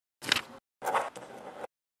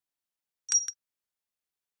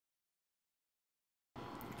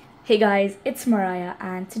Hey guys, it's Mariah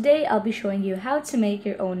and today I'll be showing you how to make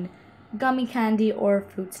your own gummy candy or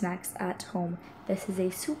fruit snacks at home. This is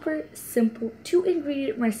a super simple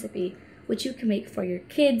 2-ingredient recipe which you can make for your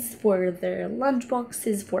kids, for their lunch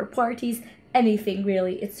boxes, for parties, anything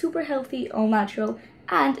really. It's super healthy, all natural,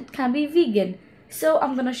 and it can be vegan. So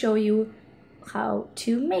I'm gonna show you how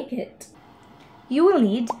to make it. You will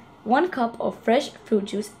need 1 cup of fresh fruit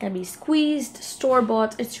juice. It can be squeezed,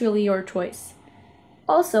 store-bought, it's really your choice.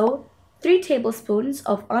 Also, 3 tablespoons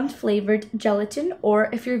of unflavored gelatin, or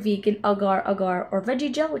if you're vegan, Agar, or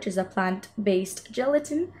Vege-gel, which is a plant-based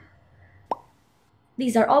gelatin.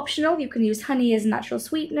 These are optional. You can use honey as a natural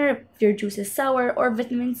sweetener if your juice is sour, or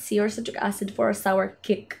vitamin C or citric acid for a sour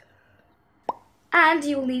kick. And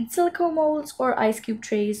you'll need silicone molds or ice cube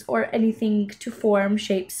trays or anything to form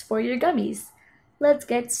shapes for your gummies. Let's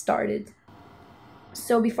get started.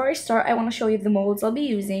 So before I start, I want to show you the molds I'll be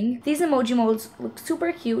using. These emoji molds look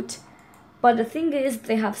super cute, but the thing is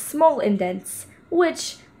they have small indents,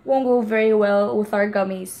 which won't go very well with our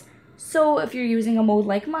gummies. So if you're using a mold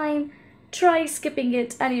like mine, try skipping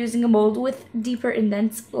it and using a mold with deeper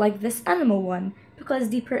indents like this animal one, because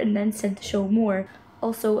deeper indents tend to show more.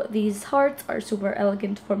 Also, these hearts are super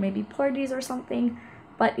elegant for maybe parties or something,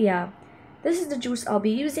 but yeah. This is the juice I'll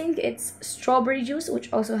be using. It's strawberry juice,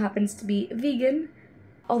 which also happens to be vegan,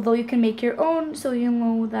 although you can make your own, so you'll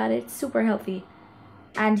know that it's super healthy.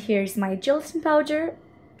 And here's my gelatin powder.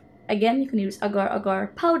 Again, you can use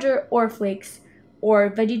agar powder or flakes or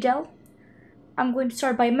Vege-gel. I'm going to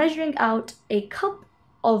start by measuring out a cup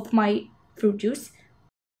of my fruit juice.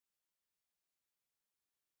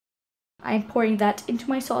 I'm pouring that into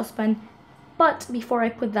my saucepan, but before I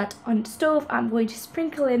put that on the stove, I'm going to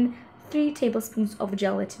sprinkle in 3 tablespoons of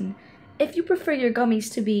gelatin. If you prefer your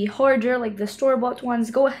gummies to be harder like the store-bought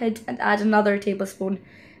ones, go ahead and add another tablespoon.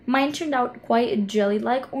 Mine turned out quite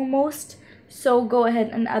jelly-like almost, so go ahead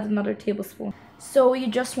and add another tablespoon. So you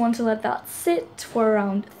just want to let that sit for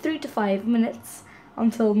around 3 to 5 minutes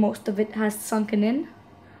until most of it has sunken in.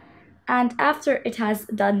 And after it has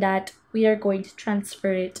done that, we are going to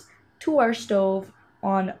transfer it to our stove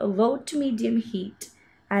on low to medium heat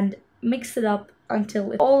and mix it up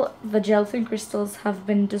until all the gelatin crystals have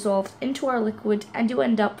been dissolved into our liquid and you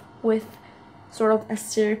end up with sort of a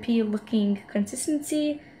syrupy looking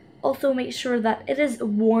consistency. Also make sure that it is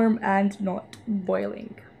warm and not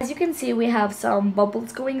boiling. As you can see, we have some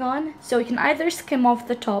bubbles going on, so you can either skim off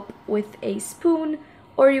the top with a spoon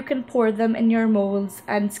or you can pour them in your molds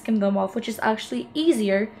and skim them off, which is actually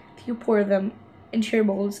easier if you pour them into your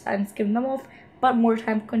molds and skim them off, but more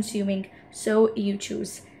time consuming, so you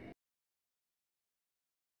choose.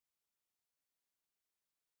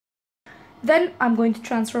 Then I'm going to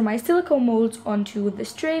transfer my silicone molds onto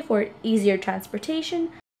this tray for easier transportation.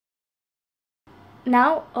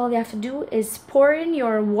 Now all you have to do is pour in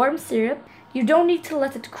your warm syrup. You don't need to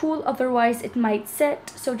let it cool, otherwise it might set,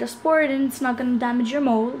 so just pour it in, it's not going to damage your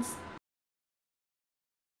molds.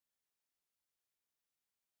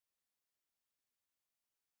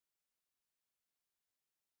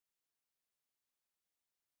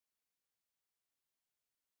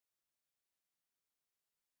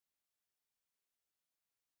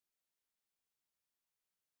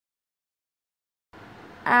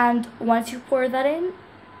 And once you pour that in,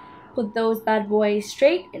 put those bad boys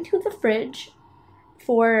straight into the fridge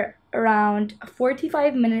for around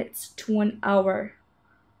 45 minutes to an hour.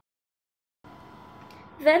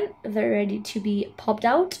 Then they're ready to be popped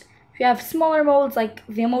out. If you have smaller molds like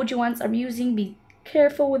the emoji ones I'm using, be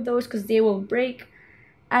careful with those because they will break.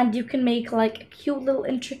 And you can make like a cute little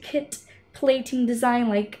intricate plating design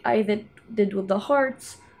like I did with the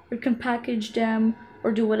hearts, or you can package them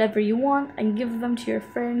or do whatever you want and give them to your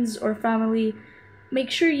friends or family. Make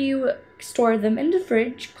sure you store them in the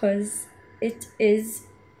fridge because it is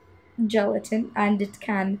gelatin and it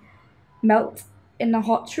can melt in a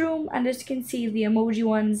hot room. And as you can see, the emoji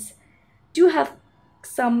ones do have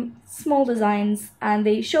some small designs and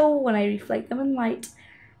they show when I reflect them in light,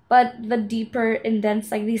 but the deeper indents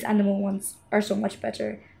like these animal ones are so much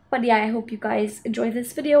better. But yeah, I hope you guys enjoyed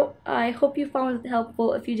this video. I hope you found it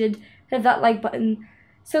helpful. If you did, hit that like button,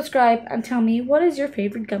 subscribe, and tell me what is your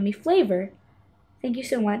favorite gummy flavor. Thank you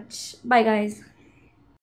so much. Bye guys.